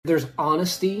There's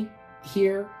honesty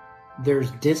here,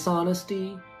 there's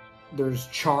dishonesty, there's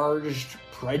charged,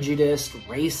 prejudiced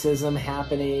racism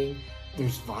happening,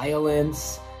 there's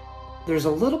violence. There's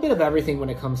a little bit of everything when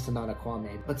it comes to Nana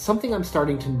Kwame, but something I'm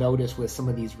starting to notice with some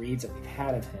of these reads that we've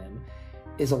had of him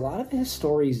is a lot of his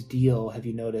stories deal, have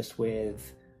you noticed,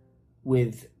 with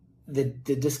the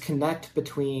disconnect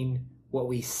between what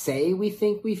we say we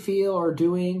think we feel or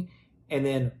doing and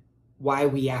then why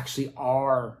we actually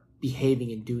are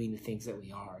behaving and doing the things that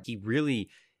we are. He really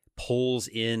pulls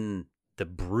in the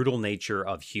brutal nature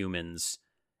of humans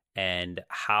and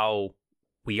how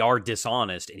we are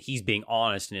dishonest, and he's being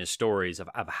honest in his stories of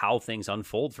how things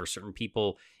unfold for certain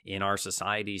people in our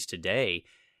societies today.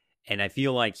 And I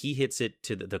feel like he hits it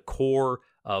to the core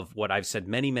of what I've said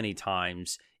many, many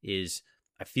times is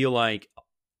I feel like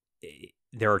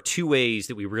there are two ways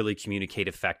that we really communicate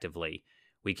effectively.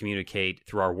 We communicate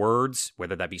through our words,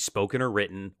 whether that be spoken or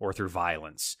written, or through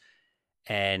violence.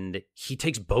 And he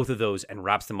takes both of those and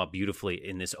wraps them up beautifully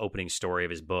in this opening story of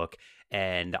his book.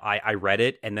 And I read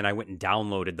it, and then I went and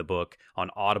downloaded the book on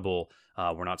Audible.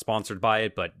 We're not sponsored by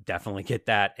it, but definitely get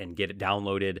that and get it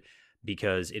downloaded,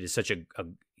 because it is such a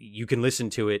you can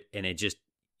listen to it, and it just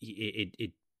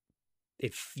it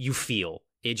you feel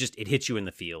it hits you in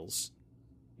the feels.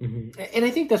 Mm-hmm. And I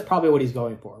think that's probably what he's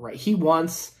going for, right? He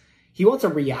wants a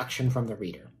reaction from the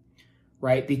reader.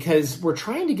 Right? Because we're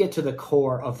trying to get to the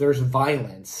core of there's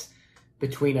violence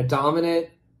between a dominant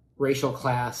racial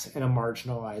class and a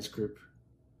marginalized group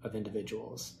of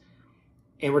individuals.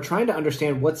 And we're trying to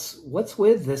understand what's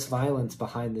with this violence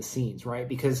behind the scenes, right?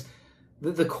 Because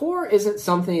the core isn't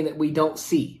something that we don't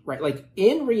see, right? Like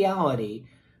in reality,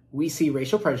 we see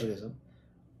racial prejudice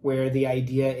where the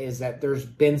idea is that there's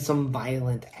been some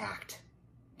violent act.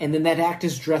 And then that act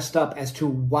is dressed up as to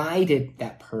why did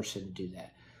that person do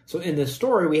that? So in this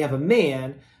story, we have a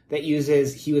man that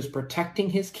he was protecting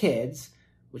his kids,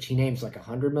 which he names like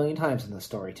 100 million times in the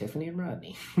story, Tiffany and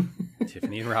Rodney.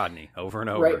 Tiffany and Rodney, over and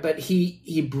over. Right, but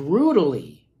he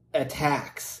brutally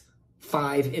attacks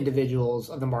 5 individuals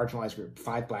of the marginalized group,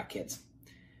 5 black kids,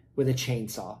 with a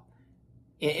chainsaw.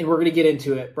 And we're going to get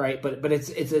into it, right? But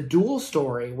it's a dual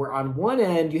story where on one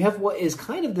end, you have what is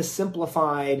kind of the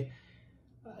simplified,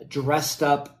 dressed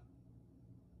up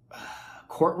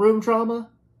courtroom drama,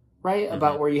 right? Mm-hmm.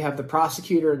 About where you have the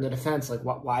prosecutor and the defense, like,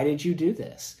 why did you do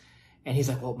this? And he's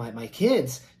like, well, my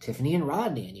kids, Tiffany and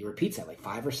Rodney, and he repeats that like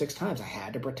 5 or 6 times. I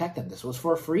had to protect them. This was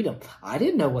for freedom. I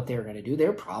didn't know what they were going to do. They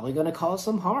were probably going to cause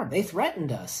some harm. They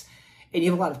threatened us. And you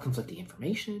have a lot of conflicting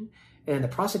information. And the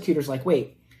prosecutor's like,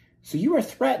 wait, so you were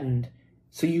threatened,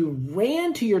 so you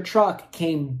ran to your truck,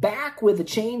 came back with a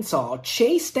chainsaw,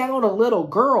 chased down a little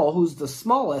girl who's the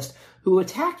smallest, who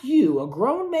attacked you, a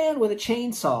grown man with a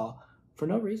chainsaw, for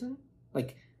no reason?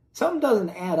 Like, something doesn't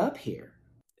add up here.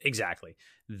 Exactly.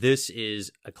 This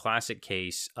is a classic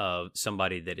case of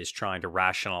somebody that is trying to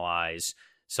rationalize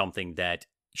something that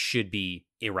should be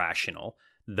irrational.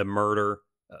 The murder,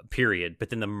 period, but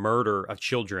then the murder of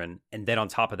children, and then on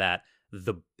top of that,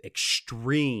 the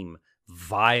extreme,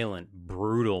 violent,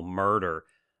 brutal murder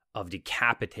of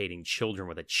decapitating children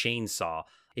with a chainsaw.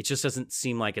 It just doesn't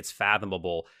seem like it's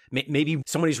fathomable. Maybe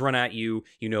somebody's run at you,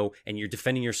 and you're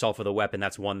defending yourself with a weapon.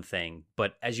 That's one thing.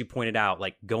 But as you pointed out,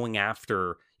 like going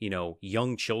after,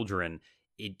 young children,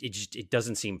 it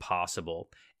doesn't seem possible.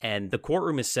 And the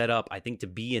courtroom is set up, I think, to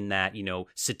be in that,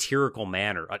 satirical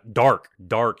manner, a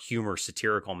dark humor,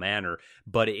 satirical manner.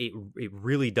 But it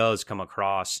really does come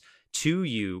across to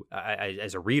you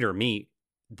as a reader,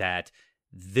 that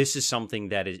this is something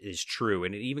that is true.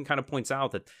 And it even kind of points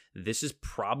out that this is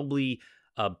probably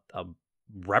a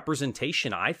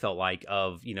representation, I felt like,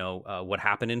 of, what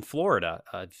happened in Florida.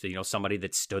 Somebody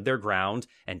that stood their ground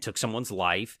and took someone's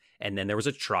life, and then there was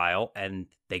a trial and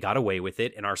they got away with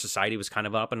it. And our society was kind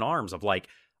of up in arms of like,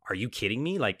 are you kidding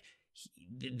me? Like,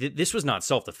 this was not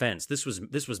self-defense. This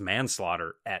was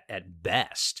manslaughter at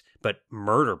best, but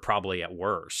murder probably at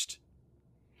worst.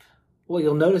 Well,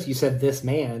 you'll notice you said this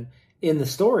man. In the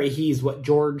story, he's what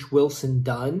George Wilson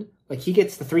Dunn. Like, he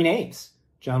gets the 3 names.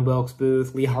 John Wilkes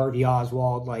Booth, Lee Harvey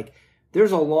Oswald. Like,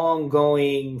 there's a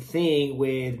long-going thing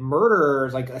with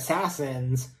murderers, like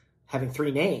assassins, having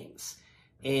 3 names.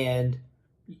 And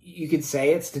you could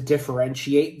say it's to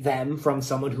differentiate them from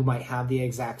someone who might have the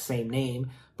exact same name.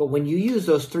 But when you use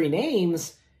those 3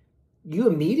 names, you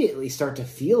immediately start to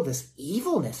feel this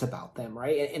evilness about them,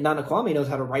 right? And Nana Kwame knows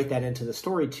how to write that into the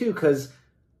story, too, because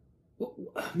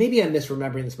maybe I'm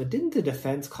misremembering this, but didn't the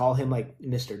defense call him like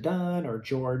Mr. Dunn or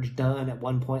George Dunn at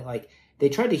one point? Like, they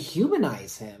tried to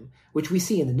humanize him, which we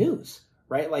see in the news,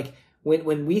 right? Like,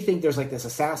 when we think there's like this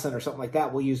assassin or something like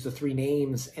that, we'll use the three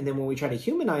names, and then when we try to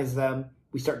humanize them,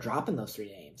 we start dropping those three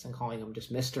names and calling them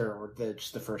just Mr. or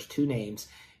just the first two names.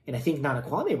 And I think Nana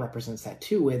Kwame represents that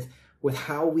too, with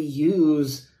how we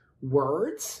use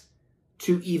words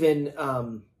to even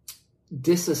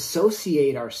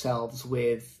disassociate ourselves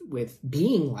with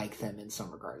being like them in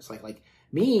some regards. Like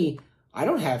me, I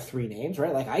don't have three names,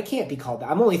 right? Like I can't be called that.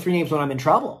 I'm only three names when I'm in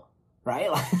trouble, right?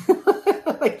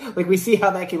 Like we see how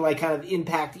that can like kind of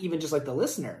impact even just like the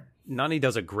listener. Nani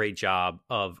does a great job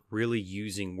of really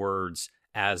using words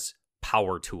as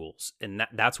power tools, and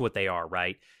that's what they are,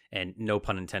 right? And no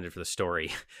pun intended for the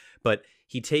story, but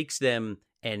he takes them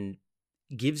and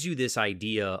gives you this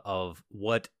idea of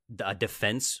what a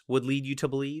defense would lead you to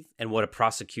believe and what a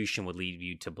prosecution would lead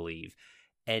you to believe.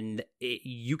 And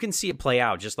you can see it play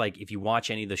out, just like if you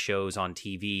watch any of the shows on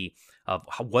TV of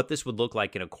what this would look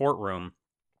like in a courtroom.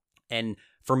 And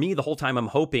for me, the whole time I'm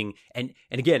hoping, and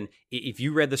again, if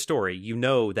you read the story, you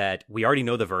know that we already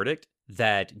know the verdict,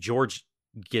 that George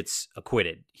gets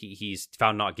acquitted. He's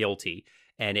found not guilty,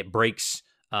 and it breaks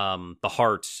the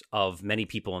hearts of many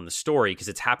people in the story because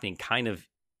it's happening kind of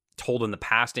told in the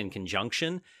past in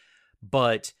conjunction.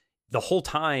 But the whole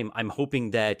time I'm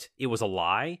hoping that it was a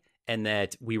lie and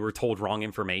that we were told wrong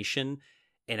information.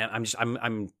 And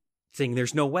I'm saying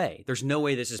there's no way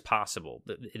this is possible.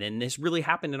 And this really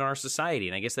happened in our society.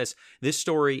 And I guess this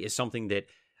story is something that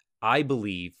I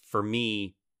believe for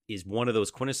me is one of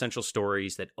those quintessential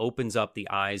stories that opens up the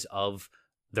eyes of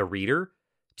the reader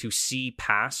to see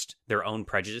past their own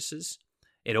prejudices.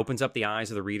 It opens up the eyes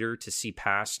of the reader to see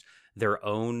past their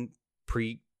own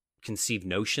preconceived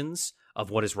notions of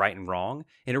what is right and wrong.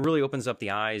 And it really opens up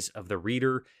the eyes of the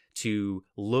reader to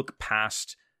look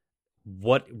past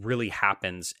what really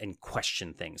happens and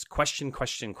question things. Question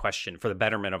for the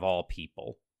betterment of all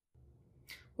people.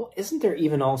 Well, isn't there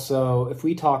even also, if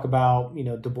we talk about,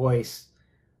 Du Bois,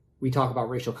 we talk about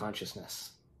racial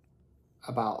consciousness,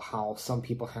 about how some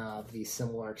people have these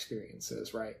similar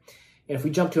experiences, right? And if we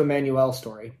jump to Emmanuel's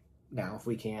story now, if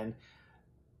we can,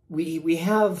 we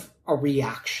have a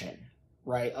reaction,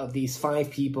 right, of these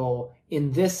five people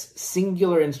in this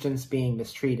singular instance being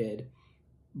mistreated.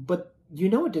 But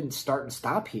it didn't start and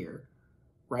stop here,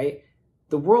 right?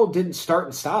 The world didn't start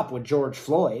and stop with George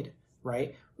Floyd,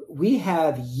 right? We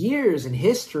have years in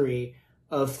history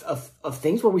of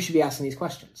things where we should be asking these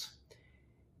questions.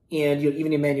 And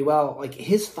even Emmanuel, like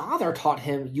his father taught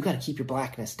him, you got to keep your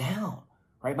blackness down,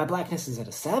 right? My blackness is at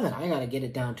a 7. I got to get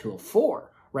it down to a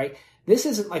 4, right? This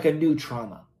isn't like a new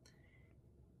trauma.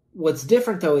 What's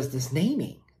different though is this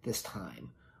naming this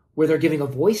time, where they're giving a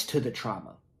voice to the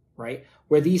trauma, right?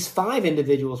 Where these 5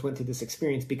 individuals went through this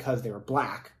experience because they were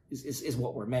black is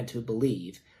what we're meant to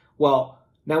believe. Well,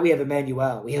 now we have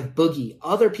Emmanuel, we have Boogie,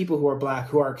 other people who are black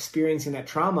who are experiencing that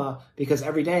trauma because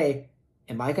every day,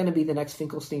 am I going to be the next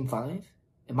Finkelstein 5?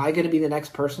 Am I going to be the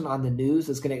next person on the news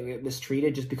that's going to get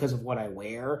mistreated just because of what I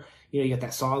wear? You got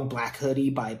that song Black Hoodie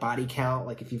by Body Count,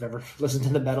 like if you've ever listened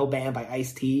to the metal band by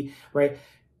Ice-T, right?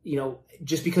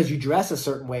 Just because you dress a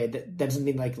certain way, that doesn't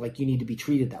mean like you need to be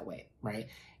treated that way, right?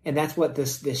 And that's what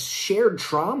this shared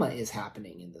trauma is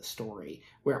happening in the story,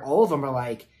 where all of them are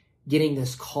like getting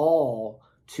this call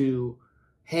to,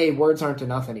 hey, words aren't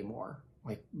enough anymore.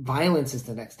 Like violence is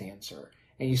the next answer.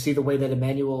 And you see the way that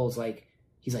Emmanuel is like,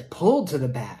 he's like pulled to the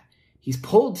bat. He's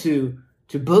pulled to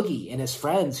Boogie and his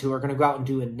friends who are going to go out and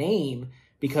do a name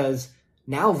because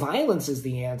now violence is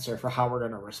the answer for how we're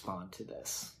going to respond to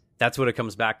this. That's what it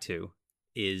comes back to,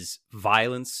 is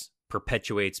violence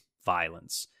perpetuates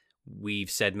violence. We've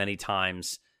said many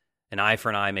times, an eye for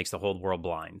an eye makes the whole world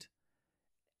blind.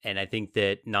 And I think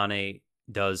that Nane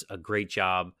does a great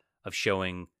job of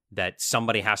showing that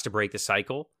somebody has to break the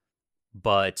cycle,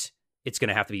 but it's going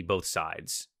to have to be both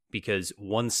sides, because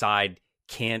one side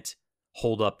can't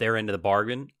hold up their end of the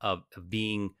bargain of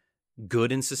being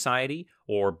good in society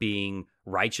or being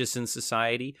righteous in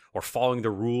society or following the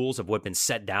rules of what's been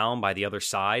set down by the other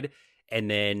side and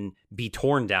then be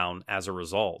torn down as a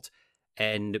result.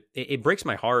 And it breaks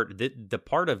my heart. The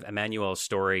part of Emmanuel's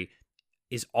story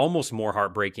is almost more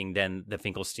heartbreaking than the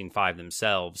Finkelstein 5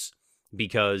 themselves,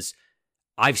 because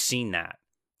I've seen that.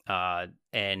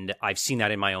 And I've seen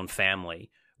that in my own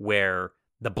family where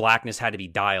the blackness had to be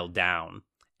dialed down.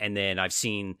 And then I've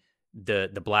seen the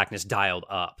blackness dialed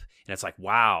up. And it's like,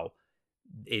 wow,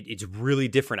 it's really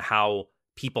different how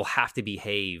people have to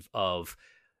behave, of,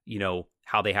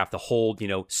 how they have to hold,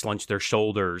 slunch their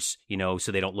shoulders,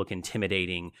 so they don't look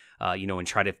intimidating, and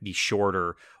try to be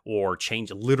shorter or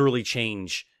literally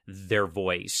change their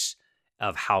voice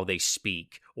of how they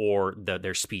speak or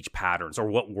their speech patterns or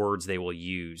what words they will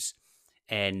use.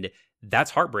 And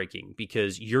that's heartbreaking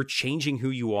because you're changing who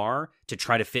you are to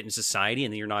try to fit in society,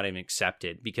 and then you're not even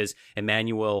accepted. Because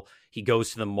Emmanuel, he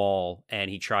goes to the mall and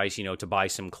he tries, to buy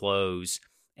some clothes,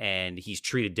 and he's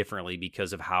treated differently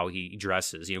because of how he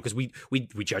dresses, because we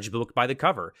judge the book by the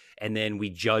cover, and then we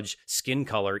judge skin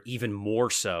color even more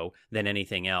so than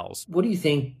anything else. What do you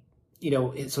think?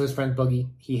 So his friend Boogie,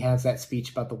 he has that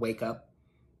speech about the wake up,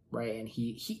 right? And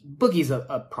Boogie's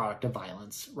a product of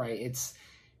violence, right?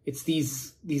 It's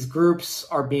these groups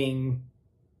are being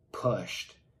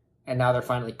pushed, and now they're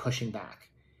finally pushing back.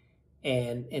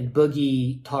 And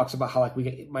Boogie talks about how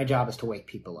my job is to wake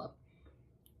people up,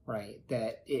 right?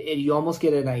 That you almost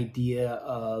get an idea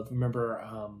of, remember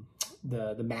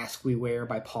the Mask We Wear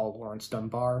by Paul Laurence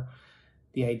Dunbar,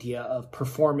 the idea of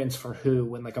performance for who,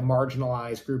 when like a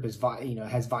marginalized group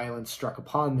has violence struck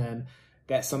upon them,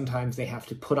 that sometimes they have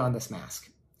to put on this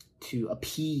mask to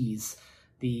appease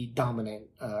the dominant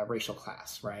racial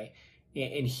class, right?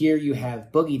 And here you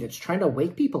have Boogie that's trying to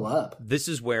wake people up. This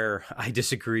is where I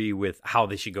disagree with how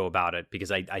they should go about it,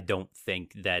 because I don't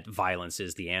think that violence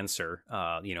is the answer.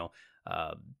 I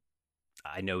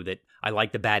know that I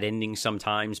like the bad ending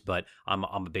sometimes, but I'm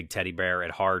a big teddy bear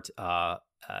at heart.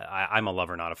 I'm a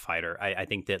lover, not a fighter. I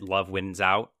think that love wins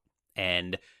out,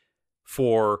 and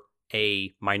for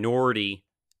a minority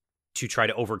to try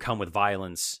to overcome with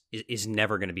violence is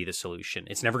never going to be the solution.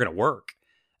 It's never going to work.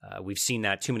 We've seen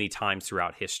that too many times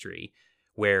throughout history,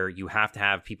 where you have to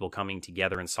have people coming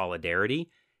together in solidarity.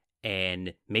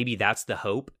 And maybe that's the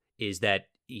hope, is that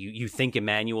you think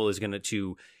Emmanuel is going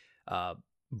to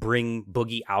bring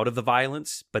Boogie out of the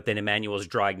violence, but then Emmanuel is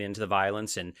dragged into the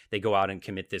violence, and they go out and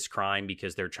commit this crime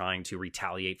because they're trying to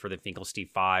retaliate for the Finkelstein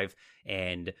Five.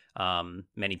 And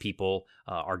many people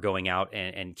are going out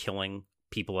and killing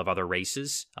people of other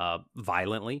races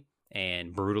violently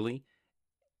and brutally.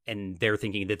 And they're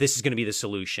thinking that this is going to be the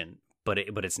solution, but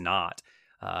it's not.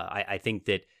 I think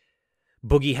that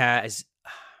Boogie has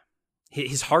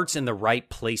his heart's in the right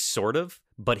place, sort of,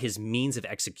 but his means of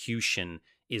execution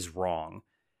is wrong.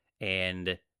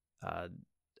 And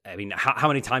I mean, how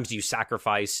many times do you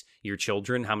sacrifice your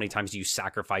children? How many times do you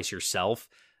sacrifice yourself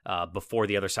before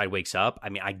the other side wakes up? I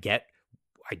mean, I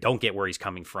don't get where he's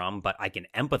coming from, but I can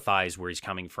empathize where he's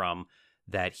coming from,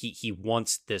 that he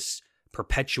wants this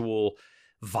perpetual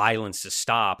violence to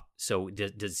stop. So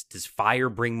does fire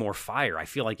bring more fire? I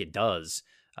feel like it does.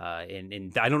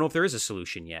 And I don't know if there is a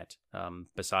solution yet,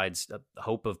 besides the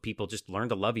hope of people just learn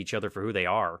to love each other for who they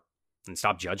are and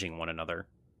stop judging one another.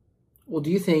 Well,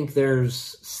 do you think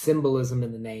there's symbolism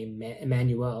in the name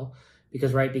Emmanuel?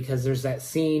 Because there's that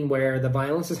scene where the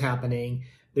violence is happening.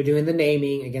 They're doing the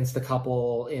naming against the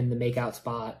couple in the makeout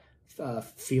spot,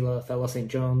 Fela St.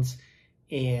 Jones.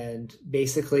 And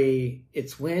basically,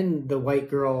 it's when the white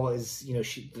girl is,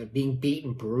 they're being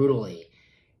beaten brutally,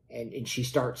 and she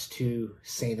starts to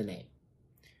say the name,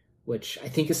 which I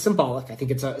think is symbolic. I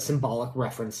think it's a symbolic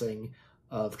referencing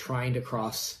of trying to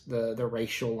cross the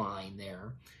racial line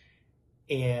there.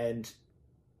 And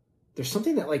there's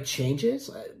something that changes.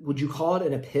 Would you call it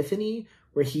an epiphany,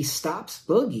 where he stops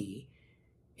Boogie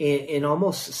and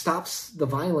almost stops the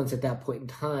violence at that point in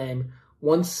time?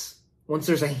 Once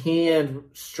there's a hand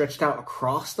stretched out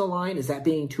across the line, is that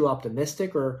being too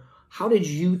optimistic? Or how did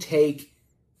you take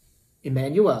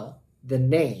Emmanuel, the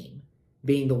name,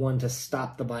 being the one to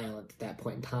stop the violence at that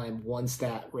point in time once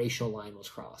that racial line was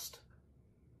crossed?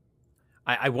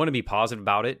 I want to be positive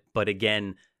about it, but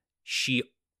again, she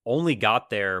only got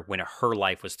there when her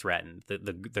life was threatened,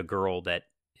 the girl that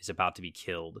is about to be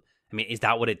killed. I mean, is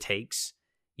that what it takes?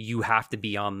 You have to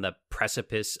be on the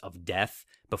precipice of death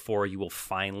before you will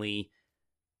finally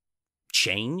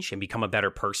change and become a better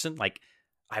person.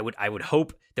 I would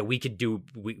hope that we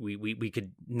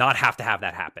could not have to have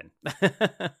that happen.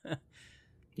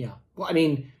 Yeah. Well, I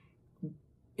mean,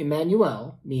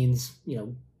 Emmanuel means,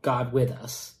 God with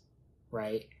us,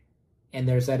 right? And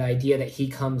there's that idea that he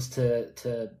comes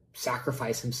to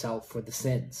sacrifice himself for the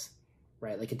sins,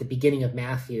 right? Like at the beginning of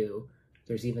Matthew,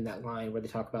 there's even that line where they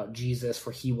talk about Jesus,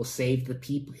 for he will save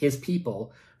his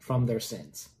people from their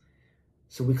sins.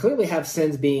 So we clearly have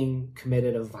sins being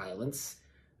committed of violence.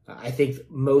 I think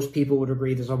most people would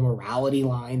agree there's a morality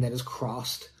line that is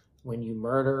crossed when you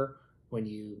murder, when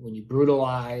you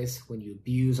brutalize, when you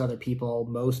abuse other people.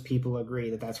 Most people agree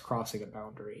that that's crossing a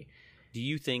boundary. Do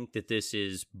you think that this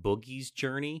is Boogie's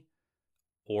journey,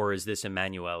 or is this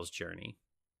Emmanuel's journey?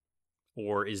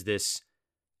 Or is this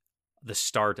the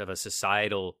start of a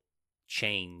societal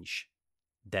change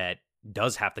that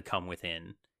does have to come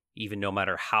within? Even no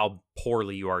matter how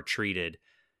poorly you are treated,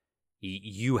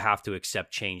 you have to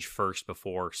accept change first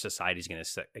before society's going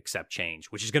to accept change,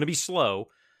 which is going to be slow,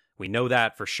 We know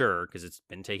that for sure because it's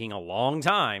been taking a long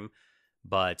time,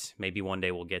 but maybe one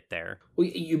day we'll get there. Well,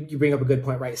 you bring up a good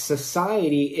point, right?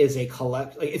 Society is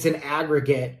it's an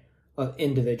aggregate of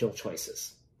individual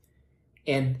choices.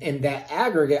 And that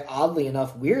aggregate, oddly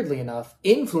enough, weirdly enough,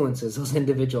 influences those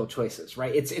individual choices,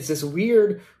 right? It's this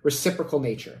weird reciprocal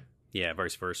nature. Yeah,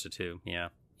 vice versa too. Yeah.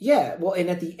 Yeah, well, and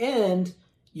at the end,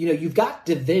 you've got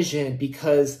division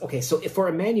because, okay, so if for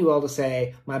Emmanuel to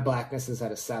say, my blackness is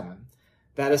at a 7,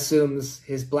 that assumes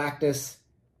his blackness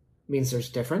means there's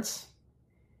difference.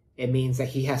 It means that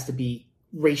he has to be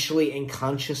racially and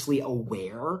consciously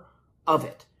aware of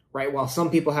it, right? While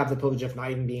some people have the privilege of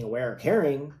not even being aware or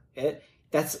caring it,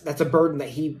 that's a burden that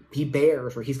he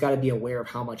bears, where he's got to be aware of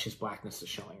how much his blackness is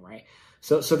showing, right?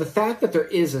 So the fact that there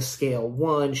is a scale,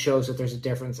 1, shows that there's a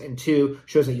difference, and 2,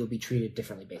 shows that you'll be treated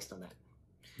differently based on that.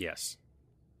 Yes.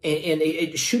 And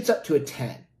it shoots up to a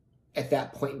 10 at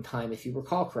that point in time, if you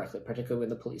recall correctly, particularly when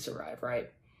the police arrive, right?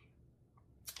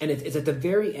 And it's at the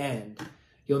very end,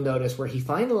 you'll notice, where he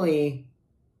finally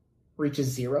reaches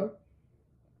 0.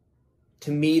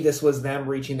 To me, this was them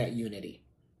reaching that unity,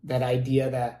 that idea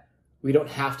that we don't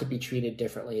have to be treated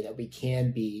differently, that we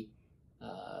can be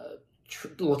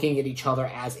looking at each other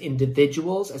as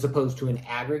individuals as opposed to an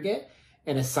aggregate,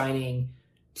 and assigning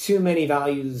too many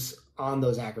values on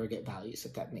those aggregate values,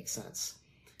 if that makes sense.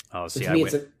 Oh, see,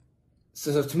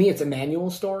 so to me, it's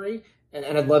Emmanuel's story, and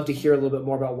I'd love to hear a little bit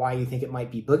more about why you think it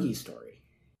might be Boogie's story.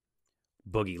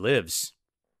 Boogie lives.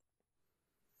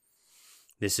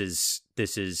 This is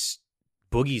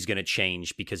Boogie's going to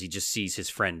change because he just sees his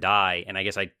friend die, and I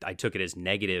guess I took it as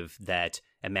negative that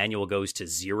Emmanuel goes to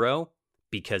 0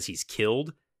 because he's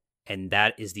killed, and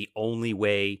that is the only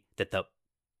way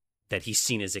that he's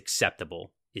seen as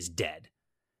acceptable, is dead.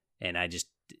 And I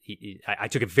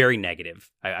took it very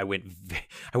negative. I went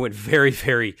very,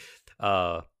 very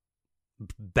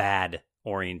bad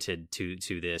oriented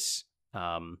to this.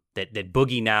 That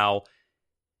Boogie now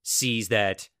sees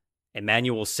that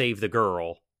Emmanuel saved the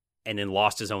girl and then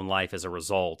lost his own life as a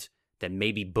result, that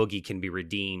maybe Boogie can be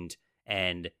redeemed,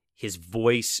 and his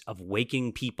voice of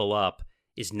waking people up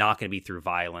is not going to be through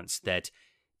violence, that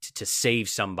to save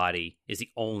somebody is the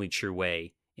only true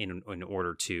way in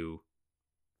order to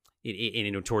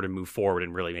move forward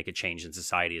and really make a change in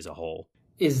society as a whole.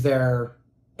 Is there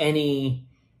any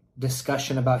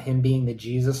discussion about him being the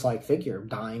Jesus-like figure,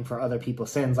 dying for other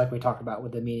people's sins, like we talked about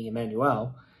with the meeting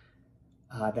Emmanuel,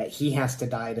 that he has to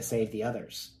die to save the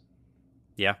others?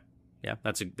 Yeah,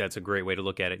 that's a great way to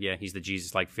look at it. Yeah, he's the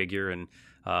Jesus-like figure, and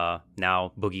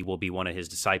now Boogie will be one of his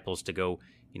disciples to go,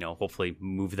 hopefully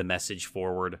move the message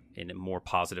forward in a more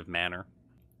positive manner.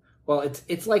 Well,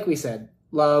 it's like we said,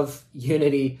 love,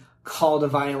 unity, call to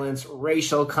violence,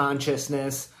 racial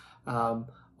consciousness,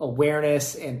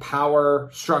 awareness and power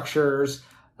structures.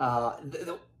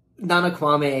 Nana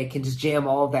Kwame can just jam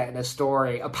all of that in a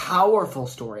story, a powerful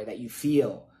story that you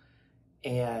feel.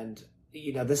 And,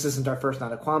 this isn't our first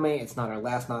Nana Kwame. It's not our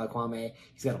last Nana Kwame.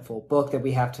 He's got a full book that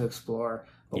we have to explore.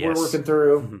 But yes. We're working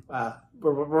through,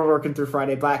 we're working through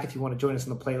Friday Black. If you want to join us in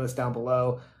the playlist down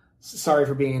below. Sorry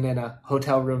for being in a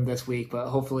hotel room this week, but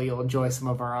hopefully you'll enjoy some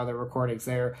of our other recordings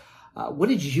there. What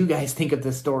did you guys think of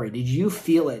this story? Did you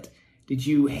feel it? Did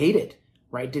you hate it?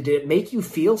 Right? Did it make you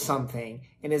feel something?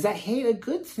 And is that hate a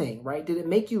good thing? Right? Did it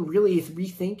make you really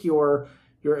rethink your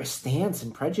stance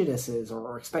and prejudices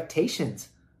or expectations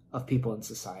of people in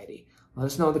society? Let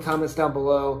us know in the comments down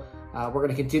below. We're going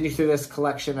to continue through this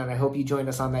collection, and I hope you join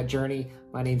us on that journey.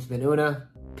 My name's Ben Una.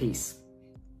 Peace.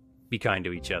 Be kind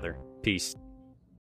to each other. Peace.